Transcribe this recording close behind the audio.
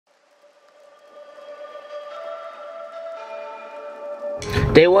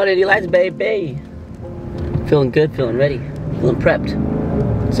Day one, Indy Lights, baby. Feeling good, feeling ready, feeling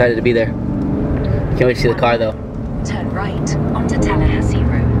prepped. Excited to be there. Can't wait to see the car though. Turn right onto Tallahassee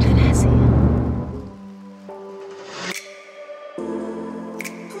Road. Tallahassee.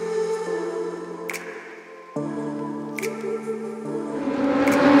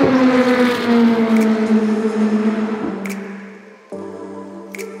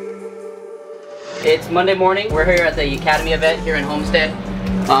 It's Monday morning. We're here at the Academy event here in Homestead,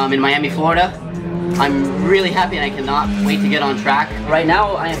 in Miami, Florida. I'm really happy and I cannot wait to get on track. Right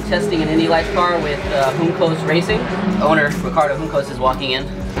now I am testing an Indy Lights car with Juncos Racing. Owner Ricardo Juncos is walking in.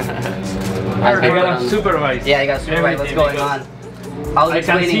 I got supervised. Yeah, you got supervised. What's going on? I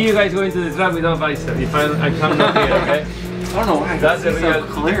can see you guys going to the track without visor if I come not here, okay? I don't know why. That's so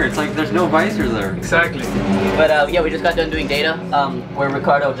clear. It's like there's no visor there. Exactly. But yeah, we just got done doing data. Where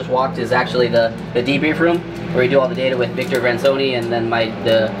Ricardo just walked is actually the debrief room where we do all the data with Victor Granzoni, and then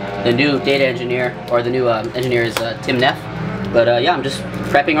the new data engineer, or the new engineer is Tim Neff. But yeah, I'm just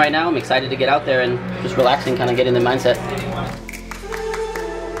prepping right now. I'm excited to get out there and just relaxing, kind of get in the mindset.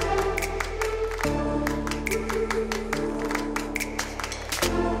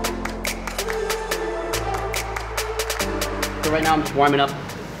 So right now I'm just warming up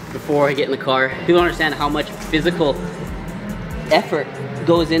before I get in the car. People don't understand how much physical effort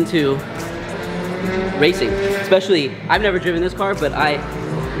goes into racing. Especially, I've never driven this car, but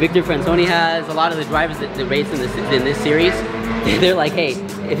Victor Granzoni has. A lot of the drivers that race in this series, they're like, hey,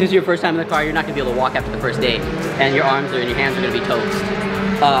 if this is your first time in the car, you're not gonna be able to walk after the first day, and your arms and your hands are gonna be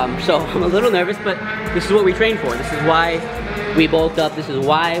toast. So I'm a little nervous, but this is what we train for. This is why we bulked up. This is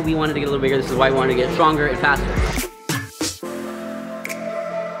why we wanted to get a little bigger. This is why we wanted to get stronger and faster.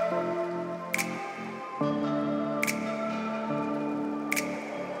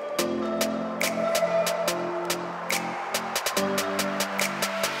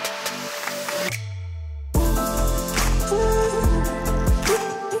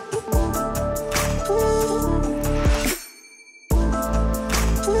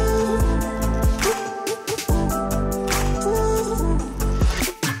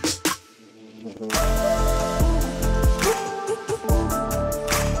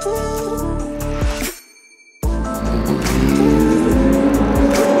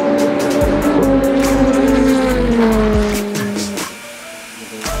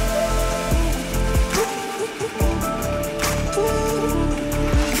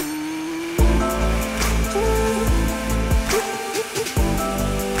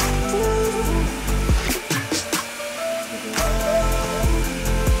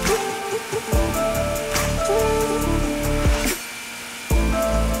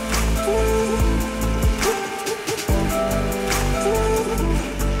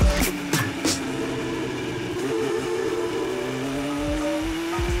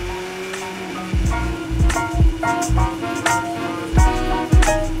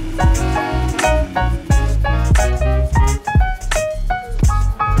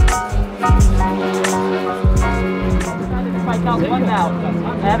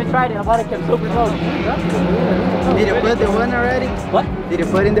 I haven't tried it. I thought it kept super close. Did you put the one already? What? Did you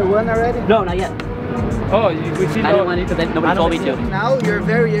put in the one already? No, not yet. Oh, we see. I didn't want to because nobody told me to. Now you're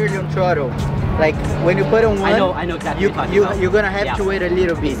very early on throttle. Like when you put on one, I know exactly what you're talking about. You're gonna have to wait a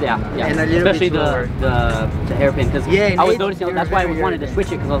little bit. Yeah. And a little especially bit slower. the hairpin, because I was noticing that's why I wanted to switch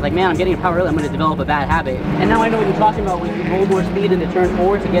it, because I was like, man, I'm getting power early, I'm going to develop a bad habit. And now I know what you're talking about when you roll more speed into turn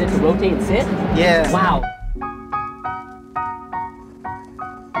forward to get it to rotate and sit. Yeah. Wow.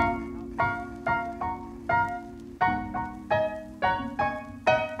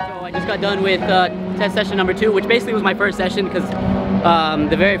 I just got done with test session number 2, which basically was my first session, because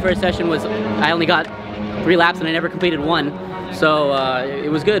the very first session was, I only got 3 laps and I never completed 1. So it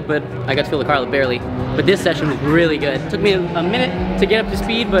was good, but I got to feel the car barely. But this session was really good. It took me a minute to get up to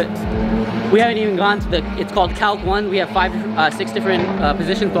speed, but we haven't even gone to it's called Calc 1. We have 6 different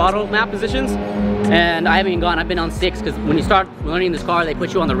position, throttle map positions. And I haven't even gone, I've been on 6, because when you start learning this car, they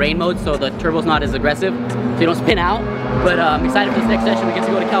put you on the rain mode, so the turbo's not as aggressive, so you don't spin out. But I'm excited for this next session. We get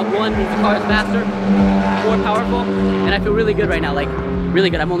to go to Calc 1, means the car is faster, more powerful, and I feel really good right now, like really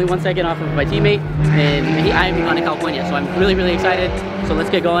good. I'm only 1 second off of my teammate, and I haven't even gone to Calc 1 yet, so I'm really, really excited. So let's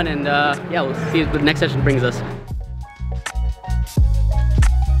get going, and yeah, we'll see what the next session brings us.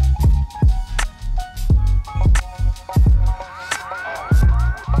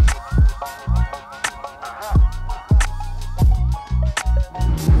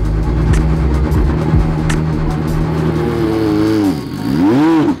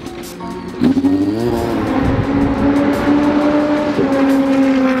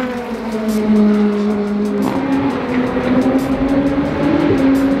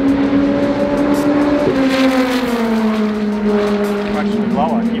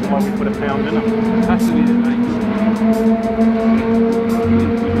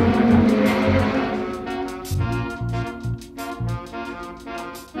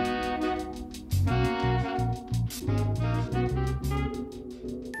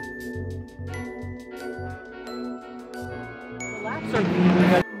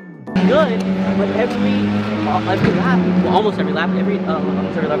 good, but every lap, well, almost every lap,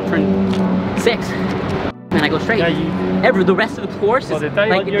 almost every lap turn 6, and I go straight. Yeah, the rest of the course is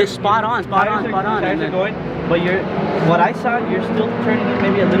like just spot on. And then, going, but what I saw, you're still turning it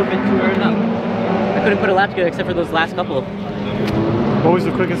maybe a little bit too early. I couldn't put a lap together except for those last couple. What was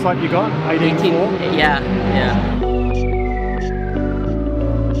the quickest lap you got? 18.4? Yeah.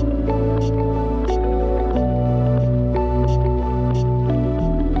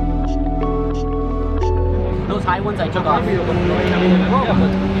 Those high ones I took off. You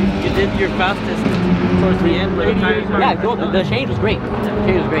did your fastest towards the end, but the tires were... Yeah, the change was great.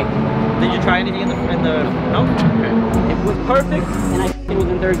 Did you try anything in the no? Okay. It was perfect, and I was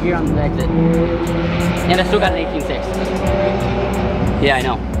in 3rd gear on the exit. And I still got an 18.6. Yeah, I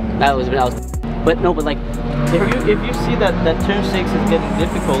know. That was, but like, if you see that turn 6 is getting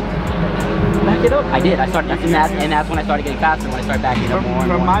difficult, back it up. I did. I started, and that's when I started getting faster. When I started backing up more.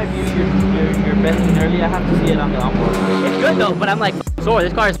 From my view, you're bending early. I have to see it on the onboard. It's good though, but I'm like sore.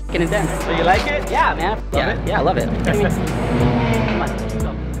 This car is fucking intense. So you like it? Yeah, man. Yeah, I love it. Come on.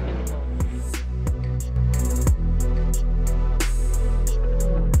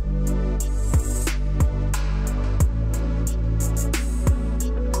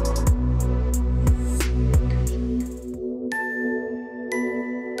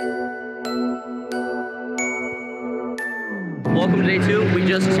 Welcome to day 2. We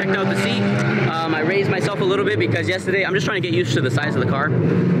just checked out the seat. I raised myself a little bit because yesterday, I'm just trying to get used to the size of the car.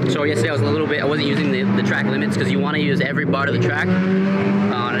 So yesterday I wasn't using the track limits because you want to use every part of the track.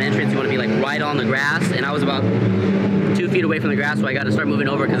 On an entrance, you want to be like right on the grass, and I was about 2 feet away from the grass, so I got to start moving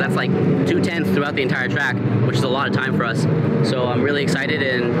over because that's like 2/10 throughout the entire track, which is a lot of time for us. So I'm really excited,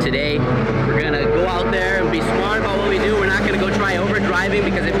 and today we're gonna go out there and be smart about what we do. We're not gonna go try over driving,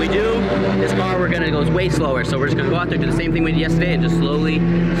 because if we do, this car we're gonna go way slower. So we're just gonna go out there, do the same thing we did yesterday, and just slowly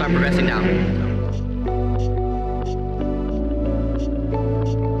start progressing down.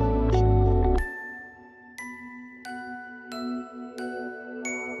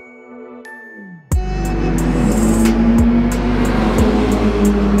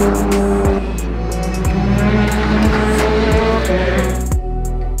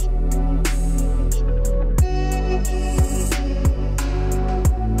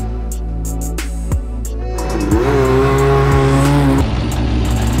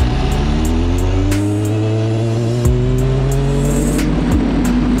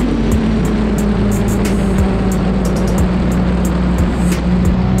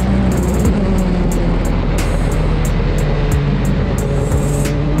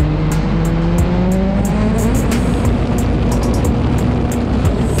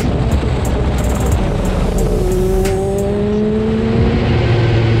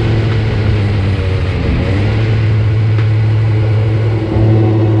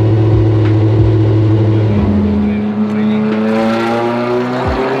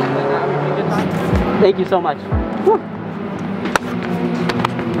 Thank you so much. Woo.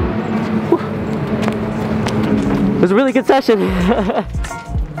 Woo. It was a really good session.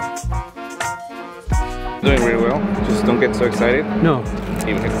 Doing really well. Just don't get so excited. No.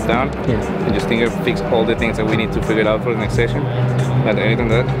 Keep heads down. Yeah. And just think of fix all the things that we need to figure out for the next session. But anything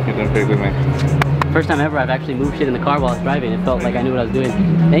that, you're doing pretty good, man. First time ever I've actually moved shit in the car while I was driving. It felt like I knew what I was doing.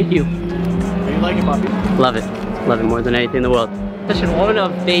 Thank you. How you like it, Bobby? Love it. Love it more than anything in the world. Session 1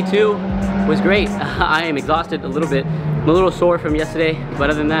 of day 2 was great. I am exhausted a little bit. I'm a little sore from yesterday,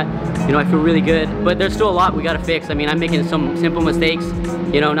 but other than that, you know, I feel really good. But there's still a lot we gotta fix. I mean, I'm making some simple mistakes,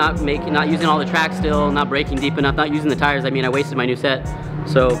 you know, not using all the track still, not braking deep enough, not using the tires. I mean, I wasted my new set.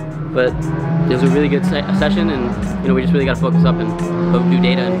 So, but it was a really good session, and you know, we just really gotta focus up and go do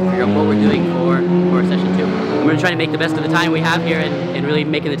data and figure out what we're doing for session 2. I'm gonna try to make the best of the time we have here and really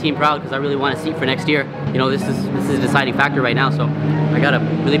making the team proud, because I really want a seat for next year. You know, this is a deciding factor right now, so I gotta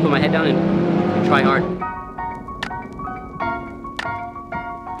really put my head down and try hard.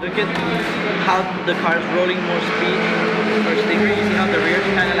 Look at how the car is rolling more speed for stinger. You see how the rear is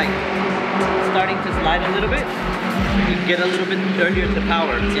kind of like starting to slide a little bit? You get a little bit earlier to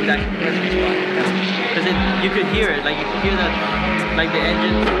power in that compression spot. Because you could hear it, like you could hear that, like the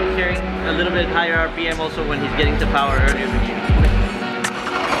engine carrying a little bit higher RPM also when he's getting to power earlier than you.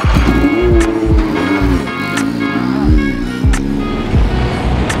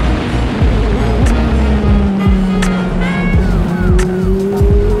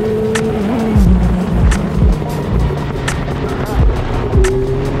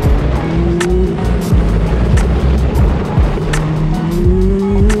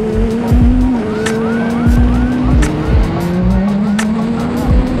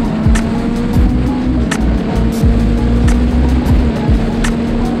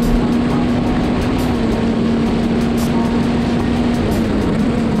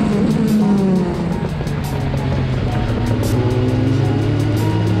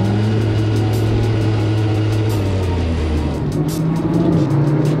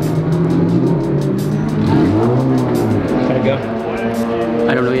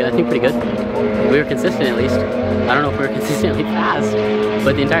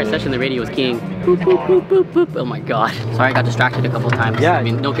 the entire session the radio was keying. Boop, boop, boop, boop, boop. Oh my god. Sorry, I got distracted a couple of times. Yeah. I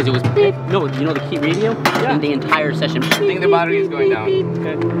mean, no, because it was beep. No, you know the key radio? Yeah. In the entire session. I think the battery is going down.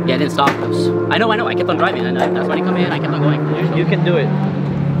 Okay. Yeah, it didn't stop. I know. I kept on driving. And that's when he come in. I kept on going. You can do it.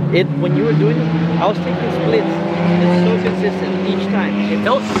 When you were doing it, I was taking splits. It's so consistent each time. It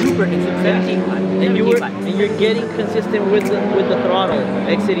felt super consistent. 17 5. And you're getting consistent with the throttle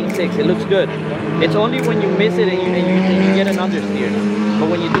exiting 6. It looks good. It's only when you miss it and you get an understeer. But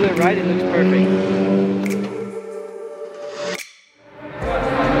when you do it right, it looks perfect.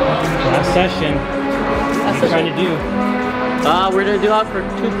 Last session. What are you trying to do? We're going to do out for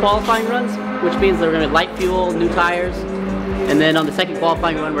 2 qualifying runs, which means they're going to light fuel, new tires. And then on the second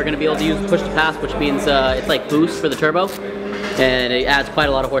qualifying run, we're going to be able to use push to pass, which means it's like boost for the turbo. And it adds quite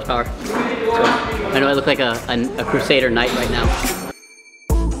a lot of horsepower. So I know I look like a Crusader Knight right now.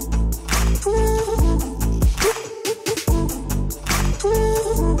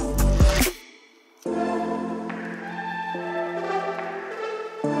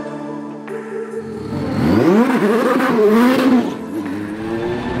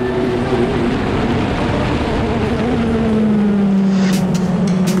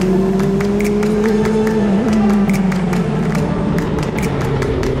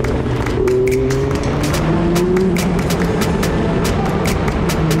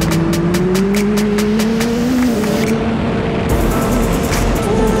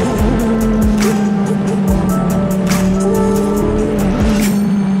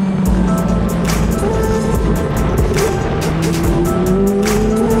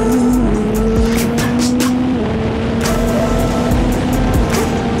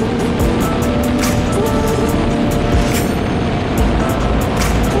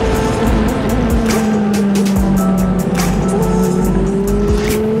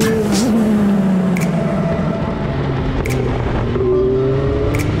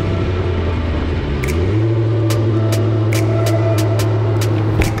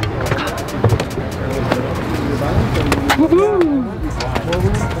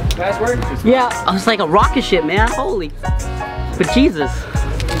 Yeah, I was like a rocket ship, man. Holy. But Jesus.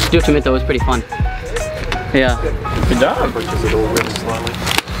 Do what you meant though, it was pretty fun. Yeah. Good job.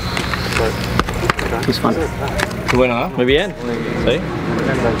 It was fun. Bueno, muy bien. ¿Sí?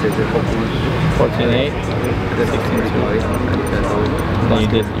 14.8. 16.2. Then you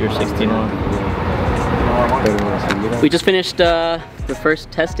did your 16.1. We just finished the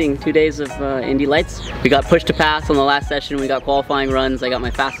first testing 2 days of Indy Lights. We got push to pass on the last session. We got qualifying runs. I got my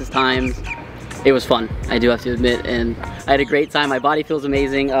fastest times. It was fun, I do have to admit, and I had a great time. My body feels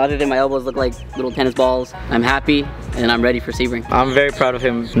amazing. Other than my elbows look like little tennis balls. I'm happy and I'm ready for Sebring. I'm very proud of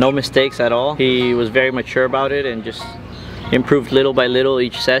him. No mistakes at all. He was very mature about it and just improved little by little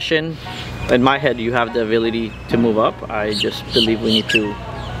each session. In my head, you have the ability to move up. I just believe we need to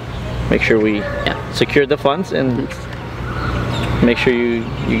make sure we secure the funds and make sure you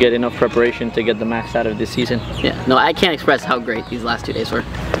get enough preparation to get the max out of this season. Yeah, no, I can't express how great these last 2 days were.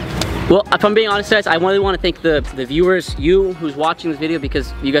 Well, if I'm being honest guys, I really want to thank the viewers, you who's watching this video,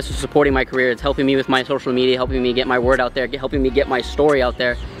 because you guys are supporting my career. It's helping me with my social media, helping me get my word out there, helping me get my story out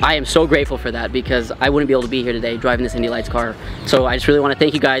there. I am so grateful for that because I wouldn't be able to be here today driving this Indy Lights car. So I just really want to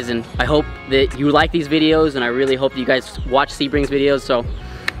thank you guys, and I hope that you like these videos, and I really hope that you guys watch Sebring's videos. So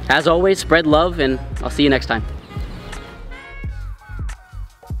as always, spread love, and I'll see you next time.